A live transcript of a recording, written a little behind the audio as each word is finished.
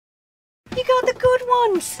You got the good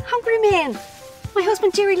ones. Hungry men. My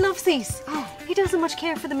husband Jerry loves these. Oh, he doesn't much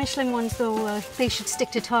care for the Michelin ones, though. They should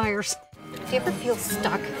stick to tires. Do you ever feel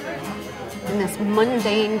stuck in this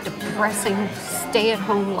mundane, depressing,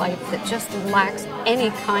 stay-at-home life that just lacks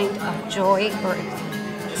any kind of joy or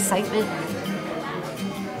excitement?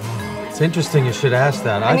 It's interesting you should ask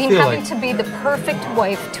that. I mean, feel having like to be the perfect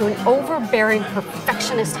wife to an overbearing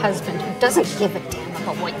perfectionist husband who doesn't give a damn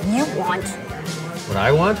about what you want. what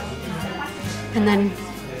I want? And then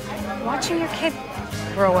watching your kid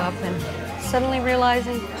grow up and suddenly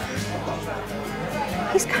realizing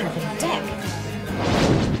he's kind of a dick.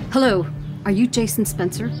 Hello, are you Jason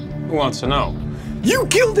Spencer? Who wants to know? You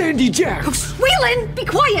killed Andy Jack! Whelan, be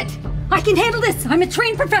quiet! I can handle this. I'm a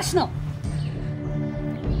trained professional.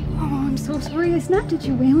 Oh, I'm so sorry I snapped at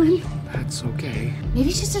you, Whelan. That's okay.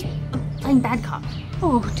 Maybe she's just playing bad cop.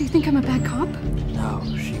 Oh, do you think I'm a bad cop? No,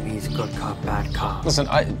 she means good cop, bad cop. Listen,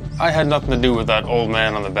 I had nothing to do with that old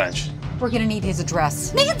man on the bench. We're gonna need his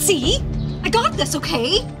address. Nancy! I got this,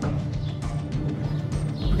 okay?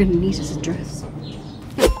 We're gonna need his address.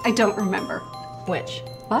 I don't remember. Which?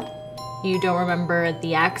 What? You don't remember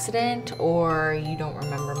the accident, or you don't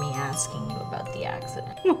remember me asking you about the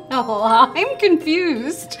accident? Well, I'm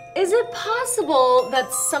confused. Is it possible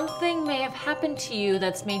that something may have happened to you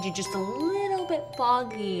that's made you just a little bit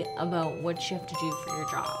foggy about what you have to do for your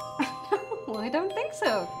job? Well, I don't think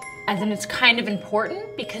so. As in, it's kind of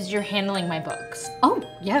important because you're handling my books. Oh,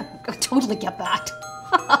 yeah, I totally get that.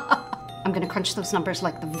 I'm gonna crunch those numbers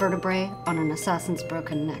like the vertebrae on an assassin's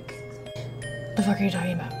broken neck. The fuck are you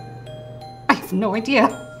talking about? I have no idea.